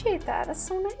appreciate that. That's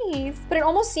so nice. But it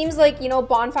almost seems like, you know,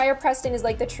 Bonfire Preston is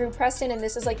like the true Preston, and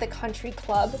this is like the country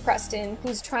club Preston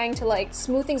who's trying to like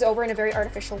smooth things over in a very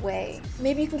artificial way.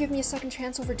 Maybe you can give me a second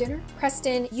chance over dinner?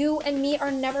 Preston, you and me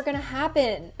are never gonna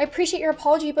happen. I appreciate your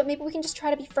apology, but maybe we can just try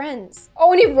to be friends.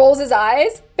 Oh, and he rolls his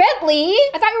eyes. Bentley,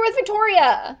 I thought you were with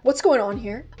Victoria. What's going on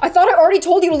here? I thought I already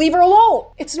told you to leave her alone.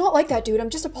 It's not like that, dude. I'm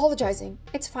just apologizing.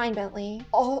 It's fine, Bentley.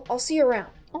 I'll see you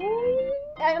around. Oh,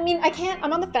 I mean, I can't.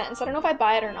 I'm on the fence. I don't know if I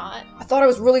buy it or not. I thought I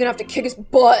was really gonna have to kick his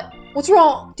butt. What's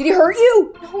wrong? Did he hurt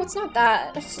you? No, it's not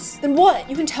that. It's just... Then what?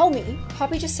 You can tell me.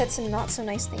 Poppy just said some not so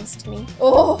nice things to me.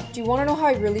 Oh, do you want to know how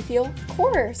I really feel? Of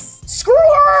course. Screw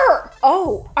her!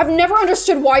 Oh, I've never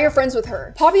understood why you're friends with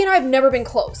her. Poppy and I have never been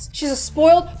close. She's a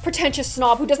spoiled, pretentious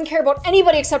snob who doesn't care about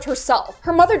anybody except herself.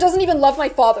 Her mother doesn't even love my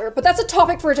father, but that's a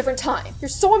topic for a different time. You're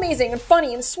so amazing and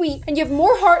funny and sweet, and you have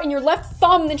more heart in your left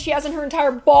thumb than she has in her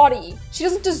entire body. She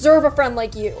doesn't deserve a friend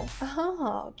like you.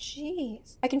 Oh,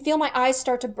 jeez. I can feel my eyes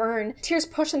start to burn. Tears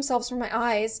push themselves from my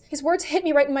eyes. His words hit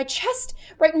me right in my chest,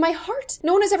 right in my heart.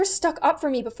 No one has ever stuck up for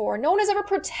me before. No one has ever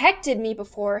protected me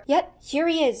before. Yet, here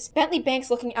he is. Bentley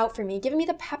Banks looking out for me, giving me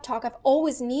the pep talk I've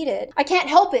always needed. I can't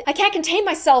help it. I can't contain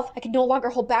myself. I can no longer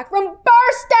hold back from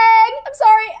bursting. I'm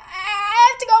sorry.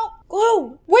 I have to go.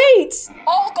 Gloom, wait!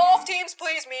 All golf teams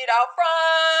please meet out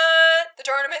front. The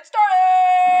tournament's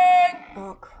starting.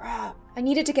 Oh, crap. I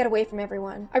needed to get away from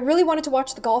everyone. I really wanted to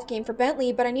watch the golf game for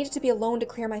Bentley, but I needed to be alone to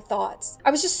clear my thoughts.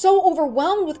 I was just so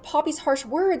overwhelmed with Poppy's harsh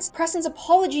words, Preston's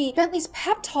apology, Bentley's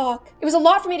pep talk. It was a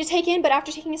lot for me to take in, but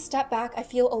after taking a step back, I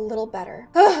feel a little better.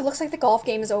 Ugh, looks like the golf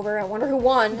game is over. I wonder who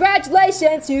won.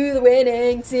 Congratulations to the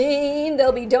winning team.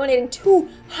 They'll be donating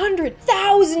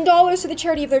 $200,000 to the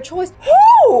charity of their choice.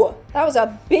 Woo! That was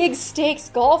a big stakes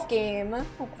golf game.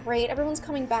 Oh, great. Everyone's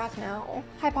coming back now.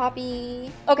 Hi, Poppy.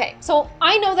 Okay, so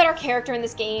I know that our character in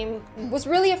this game was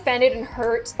really offended and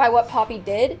hurt by what Poppy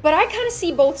did, but I kind of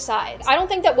see both sides. I don't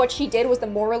think that what she did was the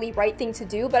morally right thing to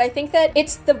do, but I think that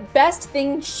it's the best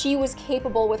thing she was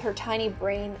capable with her tiny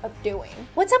brain of doing.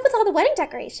 What's up with all the wedding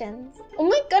decorations? Oh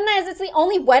my goodness, it's the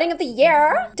only wedding of the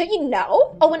year. Don't you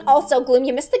know? Oh, and also, Gloom,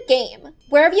 you missed the game.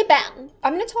 Where have you been?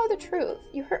 I'm gonna tell her the truth.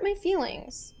 You hurt my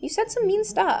feelings. You said some mean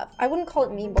stuff. I wouldn't call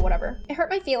it mean, but whatever. It hurt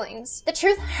my feelings. The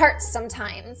truth hurts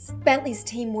sometimes. Bentley's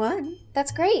team won.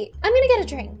 That's great. I'm gonna get a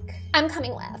drink. I'm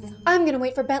coming with. I'm gonna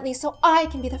wait for Bentley so I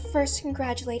can be the first to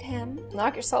congratulate him.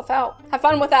 Knock yourself out. Have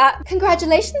fun with that.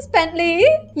 Congratulations, Bentley.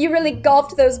 You really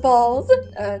golfed those balls.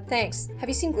 Thanks. Have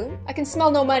you seen Gloom? I can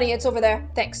smell no money. It's over there.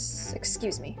 Thanks.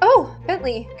 Excuse me. Oh,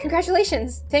 Bentley.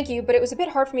 Congratulations. Thank you, but it was a bit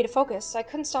hard for me to focus. I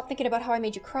couldn't stop thinking about how I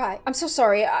made you cry. I'm so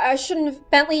sorry. I shouldn't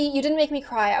have. Bentley, you didn't make me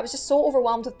cry. I was just so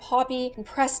overwhelmed with Poppy and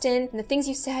Preston and the things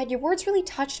you said. Your words really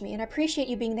touched me, and I appreciate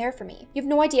you being there for me. You have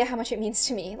no idea how much it means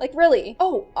to me. Like, really?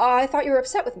 Oh, I thought you were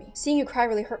upset with me. Seeing you cry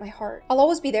really hurt my heart. I'll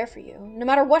always be there for you. No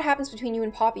matter what happens between you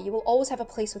and Poppy, you will always have a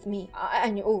place with me.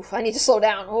 I need to slow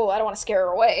down. Oh, I don't want to scare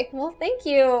her away. Well, thank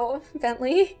you,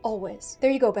 Bentley. Always. There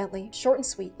you go, Bentley. Short and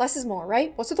sweet. Less is more,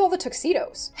 right? What's with all the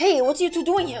tuxedos? Hey, what are you two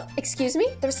doing here? Excuse me?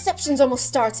 The reception's almost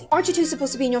starting. Aren't you two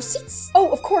supposed to be in your seats?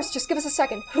 Oh, of course. Just give us a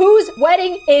second. Whose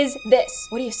wedding is this?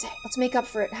 What do you say? Let's make up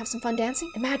for it and have some fun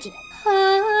dancing? Imagine it.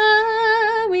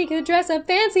 We could dress up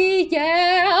fancy,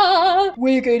 yeah.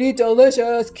 We could eat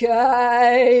delicious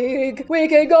cake. We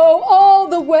could go all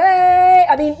the way.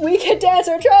 I mean, we could dance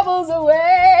our troubles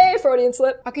away. Freudian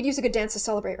slip. I could use a good dance to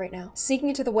celebrate right now. Sneaking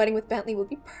into the wedding with Bentley would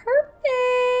be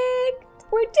perfect.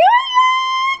 We're doing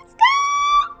it! Let's go!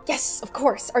 Yes, of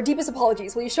course. Our deepest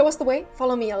apologies. Will you show us the way?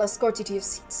 Follow me, I'll escort you to your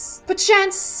seats.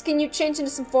 Perchance, can you change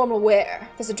into some formal wear?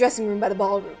 There's a dressing room by the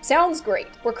ballroom. Sounds great.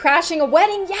 We're crashing a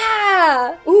wedding,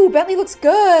 yeah! Ooh, Bentley looks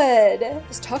good.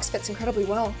 This tux fits incredibly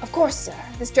well. Of course, sir.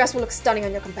 This dress will look stunning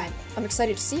on your companion. I'm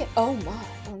excited to see it. Oh my.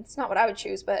 Well, it's not what I would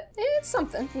choose, but it's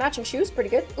something. Matching shoes, pretty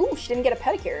good. Ooh, she didn't get a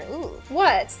pedicure. Ooh.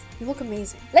 What? You look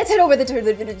amazing. Let's head over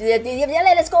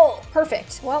let's go.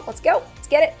 Perfect. Well, let's go. Let's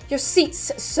get it. Your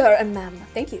seats, sir and ma'am.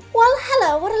 Thank you. Well,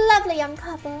 hello, what a lovely young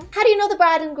couple. How do you know the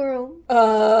bride and groom?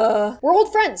 We're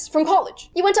old friends from college.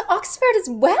 You went to Oxford as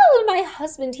well. My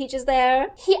husband teaches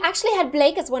there. He actually had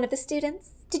Blake as one of the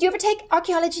students. Did you ever take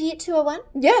Archaeology 201?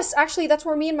 Yes, actually, that's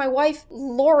where me and my wife,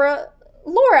 Laura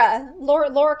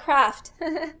Craft.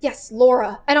 Yes,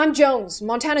 Laura. And I'm Jones,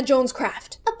 Montana Jones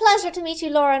Craft. A pleasure to meet you,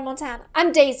 Laura and Montana.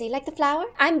 I'm Daisy, like the flower.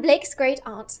 I'm Blake's great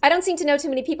aunt. I don't seem to know too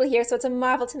many people here, so it's a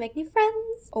marvel to make new friends.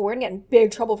 Oh, we're gonna get in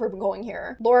big trouble for going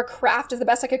here. Laura Craft is the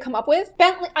best I could come up with.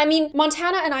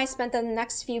 Montana and I spent the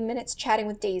next few minutes chatting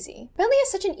with Daisy. Bentley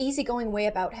has such an easygoing way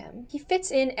about him. He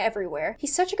fits in everywhere.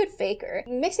 He's such a good faker.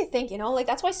 It makes you think, like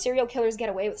that's why serial killers get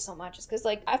away with so much. Is because,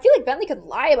 I feel like Bentley could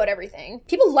lie about everything.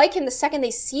 People like him the second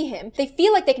they see him. They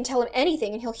feel like they can tell him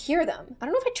anything and he'll hear them. I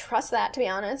don't know if I trust that, to be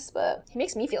honest, but he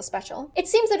makes me feel special. It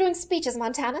seems they're doing speeches,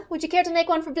 Montana. Would you care to make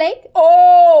one for Blake?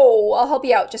 Oh, I'll help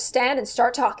you out. Just stand and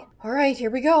start talking. All right, here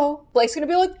we go. Blake's gonna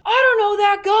be like, I don't know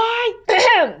that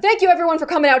guy. Thank you everyone for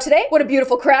coming out today. What a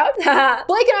beautiful crowd. Blake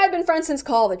and I have been friends since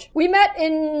college. We met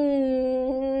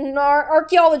in our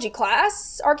archaeology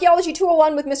class, Archaeology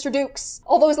 201 with Mr. Dukes.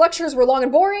 Although his lectures were long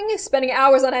and boring, spending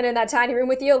hours on end in that tiny room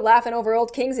with you, laughing over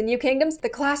old kings and new kingdoms, the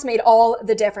class made all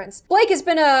the difference. Blake has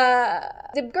been a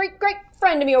great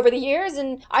friend to me over the years,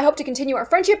 and I hope to continue our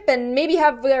friendship and maybe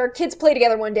have our kids play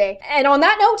together one day. And on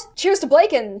that note, cheers to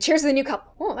Blake and cheers to the new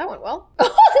couple. Oh, that went well.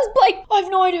 Oh, this is Blake. I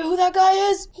have no idea who that guy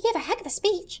is. He gave a heck of a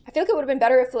speech. I feel like it would have been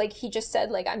better if he just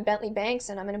said I'm Bentley Banks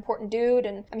and I'm an important dude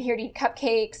and I'm here to eat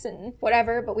cupcakes and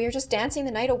whatever, but we were just dancing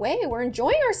the night away. We're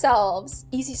enjoying ourselves.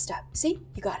 Easy step. See?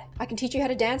 You got it. I can teach you how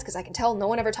to dance because I can tell no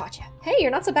one ever taught you. Hey, you're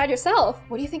not so bad yourself.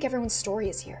 What do you think everyone's story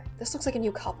is here? This looks like a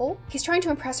new couple. He's trying to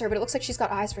impress her, but it looks like she's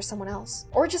got eyes for someone else.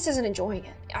 Or just isn't enjoying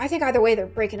it. I think either way they're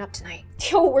breaking up tonight.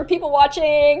 Yo, we're people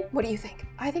watching. What do you think?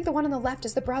 I think the one on the left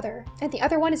is the brother, and the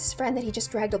other one is his friend that he just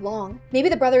dragged along. Maybe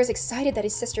the brother is excited that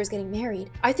his sister is getting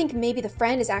married. I think maybe the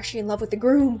friend is actually in love with the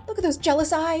groom. Look at those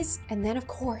jealous eyes. And then, of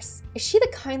course, is she the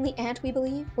kindly aunt we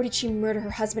believe? Or did she murder her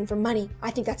husband for money?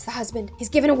 I think that's the husband. He's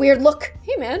giving a weird look.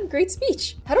 Hey man, great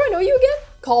speech. How do I know you again?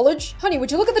 College? Honey, would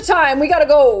you look at the time? We gotta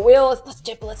go. Let's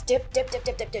dip.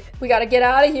 We gotta get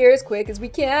out of here as quick as we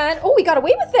can. Oh, we got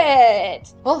away with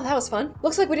it. Well, that was fun.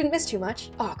 Looks like we didn't miss too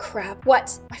much. Oh, crap.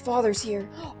 What? My father's here.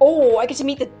 Oh, I get to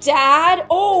meet the dad.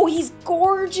 Oh, he's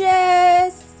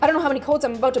gorgeous. I don't know how many codes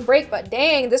I'm about to break, but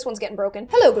dang, this one's getting broken.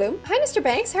 Hello, Gloom. Hi, Mr.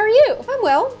 Banks. How are you? I'm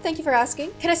well. Thank you for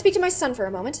asking. Can I speak to my son for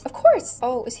a moment? Of course.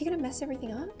 Oh, is he gonna mess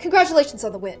everything up? Congratulations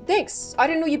on the win. Thanks. I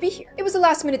didn't know you'd be here. It was a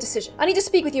last-minute decision. I need to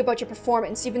speak with you about your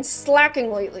performance. You've been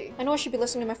slacking lately. I know I should be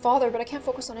listening to my father, but I can't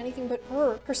focus on anything but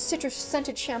her. Her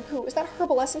citrus-scented shampoo. Is that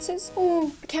herbal essences?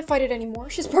 Oh, I can't fight it anymore.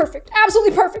 She's perfect.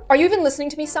 Absolutely perfect. Are you even listening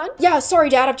to me, son? Yeah, sorry,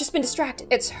 Dad. I've just been distracted.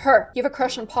 It's her. You have a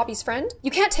crush on Poppy's friend?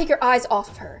 You can't take your eyes off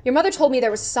of her. Your mother told me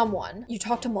there was someone. You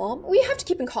talked to Mom? We have to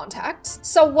keep in contact.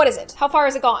 So what is it? How far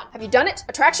has it gone? Have you done it?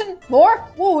 Attraction? More?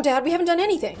 Whoa, Dad, we haven't done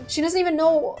anything. She doesn't even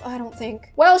know, I don't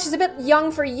think. Well, she's a bit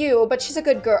young for you, but she's a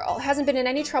good girl. Hasn't been in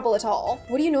any trouble at all.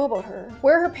 What do you know about her?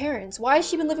 Where are her parents? Why has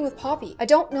she been living with Poppy? I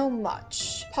don't know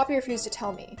much. Poppy refused to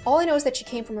tell me. All I know is that she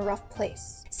came from a rough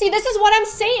place. See, this is what I'm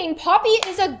saying. Poppy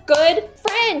is a good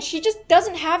friend. and she just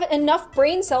doesn't have enough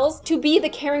brain cells to be the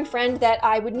caring friend that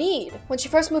I would need. When she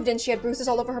first moved in, she had bruises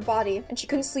all over her body, and she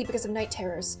couldn't sleep because of night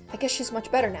terrors. I guess she's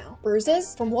much better now.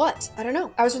 Bruises? From what? I don't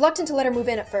know. I was reluctant to let her move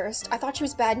in at first. I thought she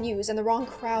was bad news and the wrong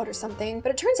crowd or something,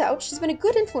 but it turns out she's been a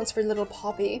good influence for little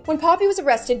Poppy. When Poppy was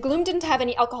arrested, Gloom didn't have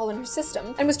any alcohol in her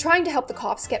system and was trying to help the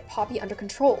cops get Poppy under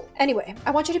control. Anyway,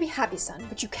 I want you to be happy, son,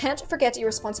 but you can't forget your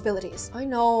responsibilities. I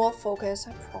know, I'll focus,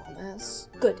 I promise.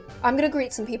 Good. I'm gonna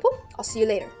greet some people. I'll see you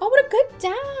later. Oh, what a good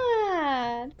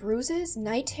dad. Bruises?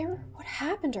 Night terror? What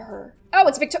happened to her? Oh,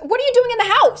 it's Victor. What are you doing in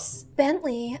the house?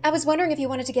 Bentley, I was wondering if you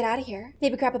wanted to get out of here.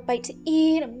 Maybe grab a bite to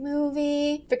eat, a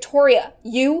movie. Victoria,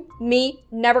 you, me,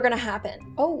 never gonna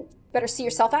happen. Oh, better see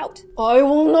yourself out. I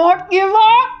will not give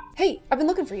up! Hey, I've been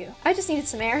looking for you. I just needed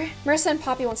some air. Marissa and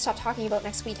Poppy won't stop talking about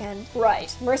next weekend. Right,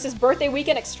 Marissa's birthday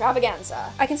weekend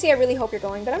extravaganza. I can see I really hope you're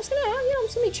going, but I'm just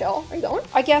gonna be chill. Are you going?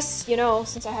 I guess,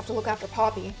 since I have to look after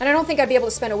Poppy. And I don't think I'd be able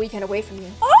to spend a weekend away from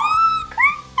you. Oh,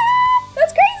 crazy!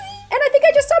 That's crazy! And I think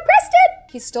I just saw Preston!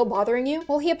 He's still bothering you?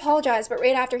 Well, he apologized, but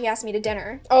right after he asked me to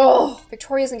dinner. Oh,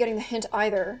 Victoria isn't getting the hint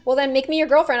either. Well, then make me your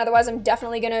girlfriend, otherwise I'm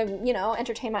definitely gonna,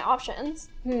 entertain my options.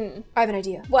 I have an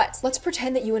idea. What? Let's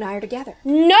pretend that you and I are together.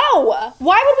 No!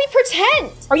 Why would we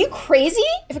pretend? Are you crazy?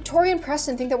 If Victoria and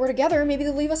Preston think that we're together, maybe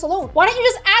they'll leave us alone. Why don't you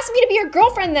just ask me to be your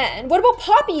girlfriend then? What about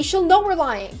Poppy? She'll know we're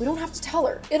lying. We don't have to tell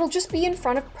her. It'll just be in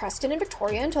front of Preston and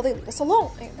Victoria until they leave us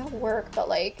alone. That'll work, but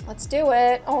let's do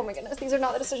it. Oh my goodness, these are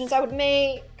not the decisions I would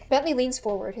make. Bentley leans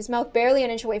forward, his mouth barely an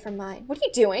inch away from mine. What are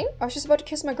you doing? I was just about to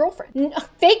kiss my girlfriend. No,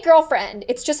 fake girlfriend.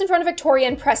 It's just in front of Victoria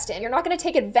and Preston. You're not gonna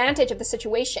take advantage of the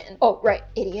situation. Oh, right,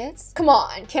 idiots. Come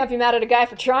on, can't be mad at a guy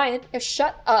for trying. Now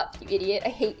shut up, you idiot. I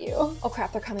hate you. Oh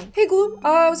crap, they're coming. Hey Gloom,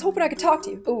 I was hoping I could talk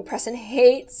to you. Ooh, Preston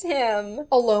hates him.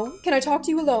 Alone? Can I talk to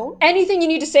you alone? Anything you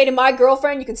need to say to my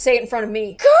girlfriend, you can say it in front of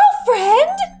me.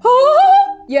 Girlfriend? Oh!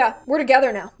 Yeah, we're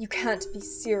together now. You can't be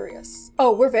serious.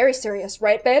 Oh, we're very serious,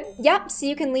 right, babe? Yep, so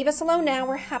you can leave us alone now.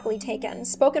 We're happily taken.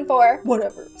 Spoken for.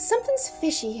 Whatever. Something's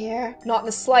fishy here. Not in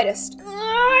the slightest.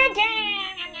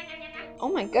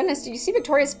 Oh my goodness, did you see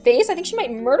Victoria's face? I think she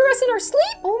might murder us in our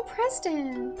sleep. Oh,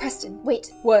 Preston. Preston,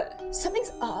 wait. What?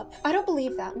 Something's up. I don't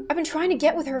believe that. I've been trying to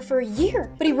get with her for a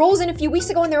year, but he rolls in a few weeks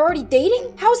ago and they're already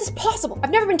dating? How is this possible? I've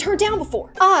never been turned down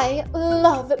before. I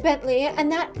love Bentley,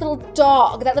 and that little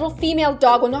dog, that little female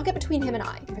dog will not get between him and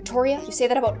I. Victoria, you say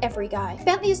that about every guy.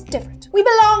 Bentley is different. We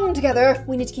belong together.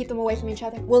 We need to keep them away from each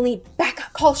other. We'll need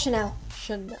backup. Call Chanel.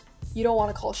 Chanel. You don't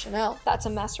want to call Chanel. That's a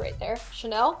mess right there.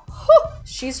 Chanel? Whew,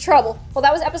 she's trouble. Well,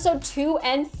 that was episode 2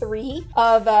 and 3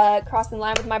 of Crossing the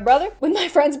Line with my brother, with my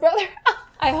friend's brother.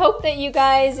 I hope that you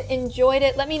guys enjoyed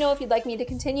it. Let me know if you'd like me to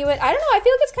continue it. I don't know, I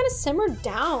feel like it's kind of simmered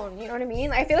down, you know what I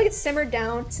mean? I feel like it's simmered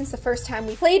down since the first time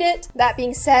we played it. That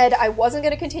being said, I wasn't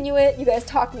gonna continue it. You guys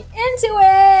talked me into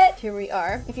it. Here we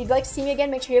are. If you'd like to see me again,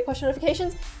 make sure you push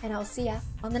notifications, and I'll see ya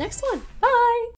on the next one. Bye!